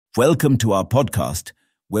Welcome to our podcast,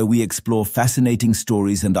 where we explore fascinating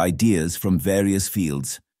stories and ideas from various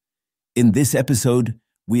fields. In this episode,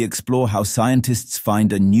 we explore how scientists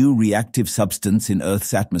find a new reactive substance in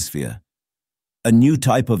Earth's atmosphere. A new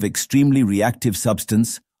type of extremely reactive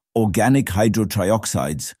substance, organic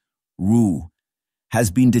hydrotrioxides, ROOOH,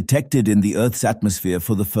 has been detected in the Earth's atmosphere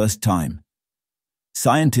for the first time.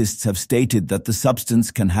 Scientists have stated that the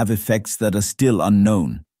substance can have effects that are still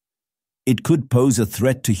unknown. It could pose a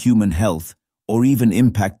threat to human health or even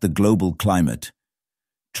impact the global climate.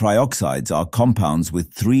 Trioxides are compounds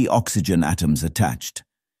with 3 oxygen atoms attached.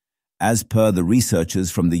 As per the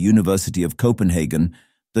researchers from the University of Copenhagen,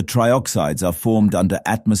 the trioxides are formed under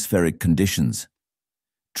atmospheric conditions.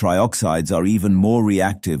 Trioxides are even more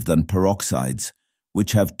reactive than peroxides,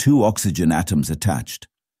 which have 2 oxygen atoms attached.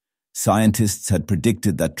 Scientists had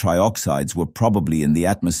predicted that trioxides were probably in the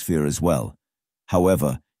atmosphere as well.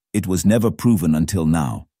 However, it was never proven until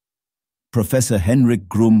now. Professor Henrik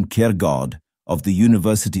Grum Kjærgaard of the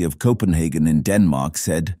University of Copenhagen in Denmark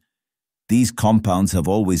said, "These compounds have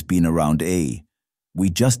always been around. We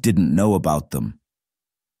just didn't know about them.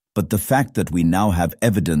 But the fact that we now have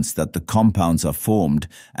evidence that the compounds are formed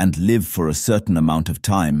and live for a certain amount of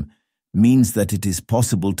time means that it is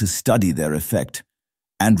possible to study their effect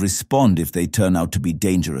and respond if they turn out to be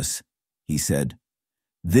dangerous," he said.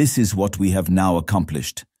 "This is what we have now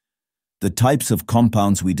accomplished. The types of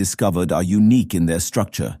compounds we discovered are unique in their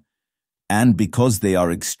structure, and because they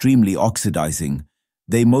are extremely oxidizing,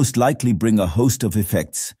 they most likely bring a host of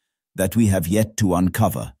effects that we have yet to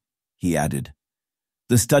uncover," he added.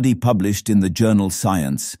 The study published in the journal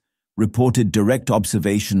Science reported direct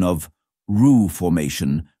observation of ROOOH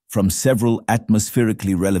formation from several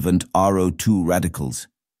atmospherically relevant RO2 radicals.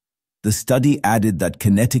 The study added that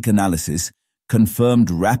kinetic analysis confirmed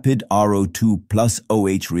rapid RO2 plus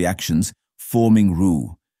OH reactions forming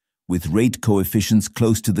ROOOH, with rate coefficients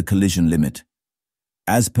close to the collision limit.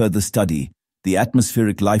 As per the study, the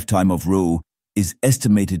atmospheric lifetime of ROOOH is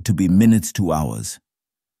estimated to be minutes to hours.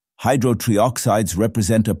 Hydrotrioxides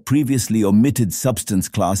represent a previously omitted substance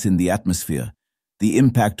class in the atmosphere, the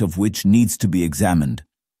impact of which needs to be examined,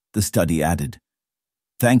 the study added.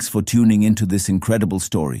 Thanks for tuning into this incredible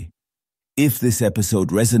story. If this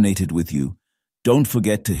episode resonated with you, don't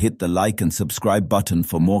forget to hit the like and subscribe button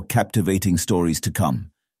for more captivating stories to come.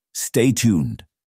 Stay tuned.